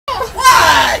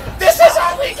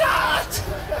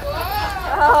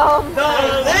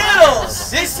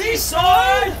Mighty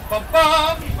sword!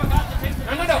 Bum-bum!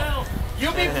 No.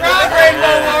 You be proud,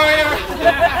 Rainbow Warrior!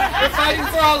 We're fighting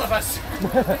for all of us.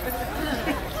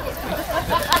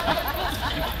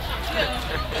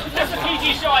 That's a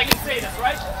PG show, I can say this,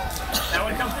 right? That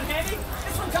one comes in handy,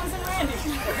 this one comes in randy.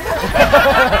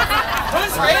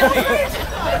 Who's Randy?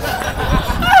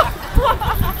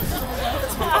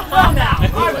 Well now,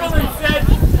 our villain said,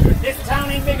 this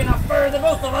town ain't big enough for the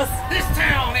both of us. This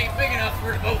town ain't big enough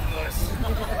for the both of us.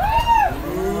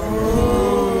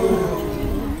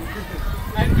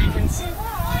 And we can see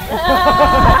why.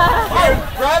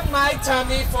 Rub my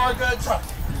tummy for good trouble.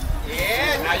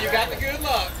 Yeah, now you got the good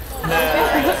luck.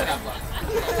 Listen up, luck.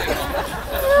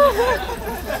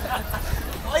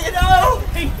 Well, you know,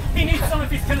 he needs some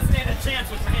if he's gonna stand a chance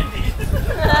with Randy.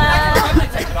 I'm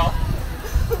gonna take it all.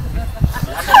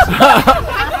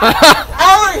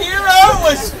 our hero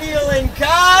was feeling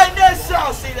kinda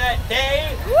saucy that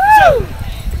day.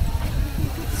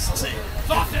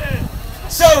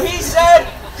 So he said,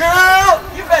 girl,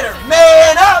 you better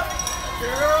man up.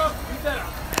 Girl, you better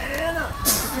man up.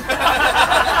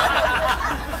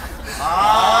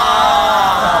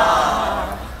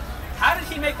 How did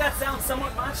he make that sound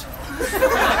somewhat macho?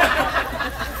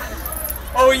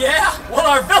 Oh yeah? Well,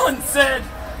 our villain said,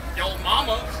 Yo,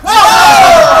 mama.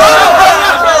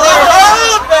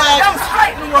 that was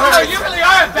fighting words. No, you really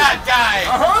are a bad guy.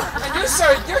 Uh-huh. And you,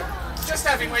 sir, you're just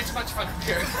having way too much fun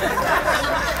here.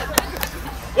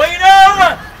 Well, you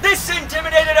know, this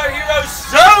intimidated our hero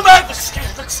so much.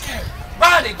 Look scared.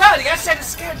 Buddy, I said it's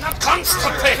scared, not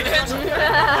constipated.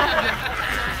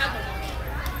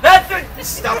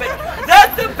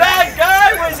 That the bad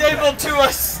guy was able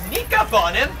to sneak up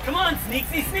on him. Come on,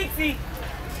 sneaksy.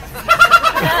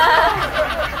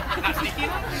 Not sneaky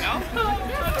enough, no?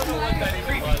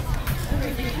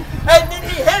 And then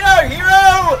he hit our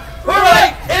hero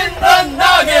right in the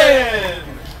noggin.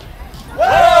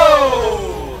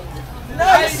 Whoa!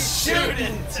 Nice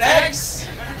shooting, Tex.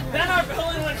 Then our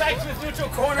villain went back to his neutral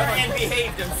corner and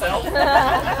behaved himself.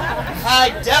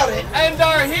 I doubt it. And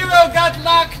our hero got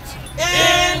locked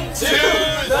Into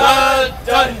the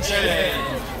dungeon.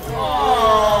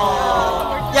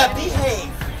 Aww. Yeah,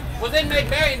 behave. Well, then Meg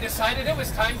Marion decided it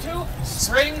was time to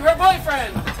spring her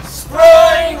boyfriend.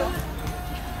 Spring